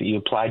the fact that you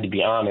applied to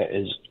be on it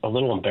is a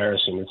little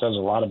embarrassing. It says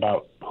a lot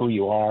about who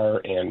you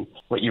are and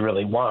what you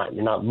really want.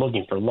 You're not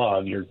looking for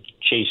love. You're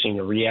chasing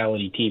a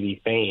reality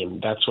TV fame.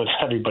 That's what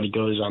everybody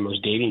goes on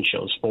those dating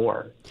shows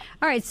for.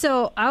 All right,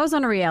 so I was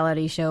on a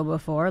reality show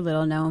before,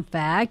 little known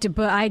fact,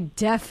 but I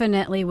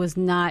definitely was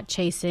not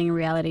chasing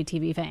reality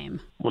TV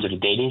fame. Was it a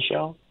dating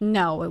show?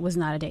 No, it was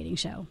not a dating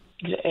show.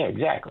 Yeah,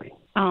 exactly.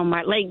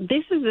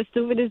 This is the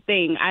stupidest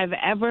thing I've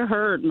ever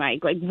heard,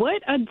 Mike.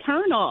 What a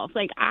turnoff.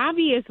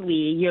 Obviously,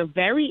 you're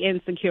very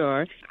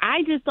insecure.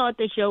 I just thought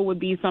the show would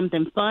be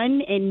something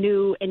fun and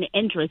new and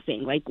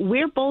interesting.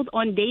 We're both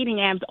on dating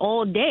apps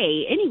all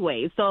day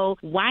anyway, so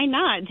why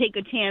not take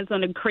a chance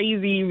on a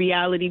crazy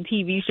reality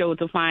TV show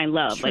to find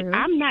love? True.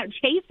 I'm not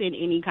chasing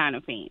any kind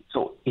of fame.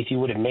 So if you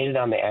would have made it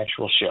on the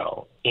actual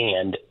show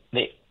and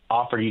they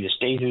offered you to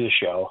stay through the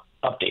show,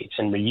 updates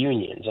and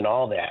reunions and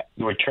all that.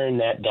 You would turn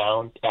that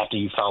down after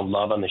you found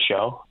love on the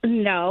show?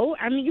 No.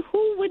 I mean,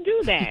 who would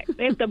do that?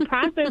 If the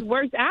process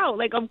works out,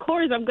 like, of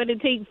course I'm going to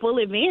take full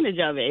advantage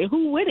of it.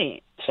 Who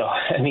wouldn't? So,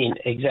 I mean,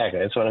 exactly.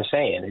 That's what I'm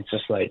saying. It's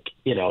just like,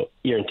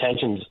 your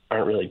intentions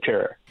aren't really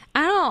pure.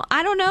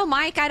 I don't know,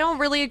 Mike. I don't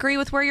really agree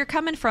with where you're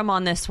coming from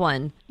on this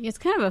one. It's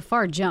kind of a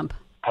far jump.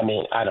 I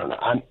mean, I don't know.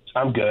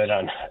 I'm good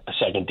on a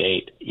second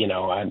date.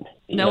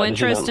 No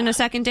interest in a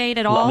second date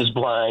at all? Love is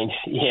blind.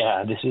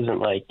 Yeah, this isn't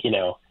like,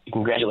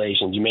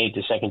 congratulations, you made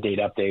the second date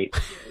update.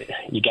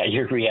 You got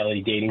your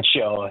reality dating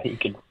show. You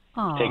could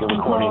take a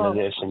recording of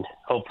this and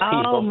hopefully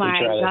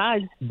try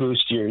to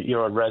boost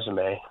your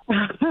resume.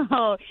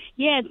 Oh,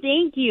 yeah,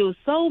 thank you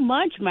so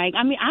much, Mike.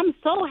 I mean, I'm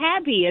so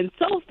happy and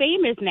so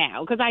famous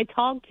now because I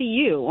talked to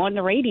you on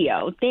the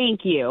radio.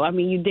 Thank you. I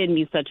mean, you did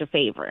me such a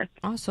favor.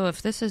 Also,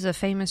 if this is a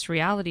famous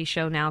reality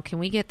show now, can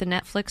we get the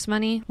Netflix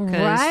money?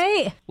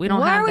 Right? We don't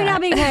Why have are we that.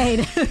 not being paid?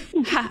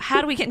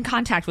 How do we get in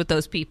contact with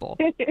those people?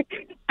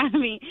 I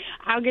mean,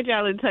 I'll get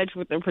y'all in touch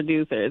with the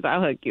producers.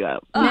 I'll hook you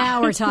up.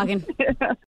 Now we're talking.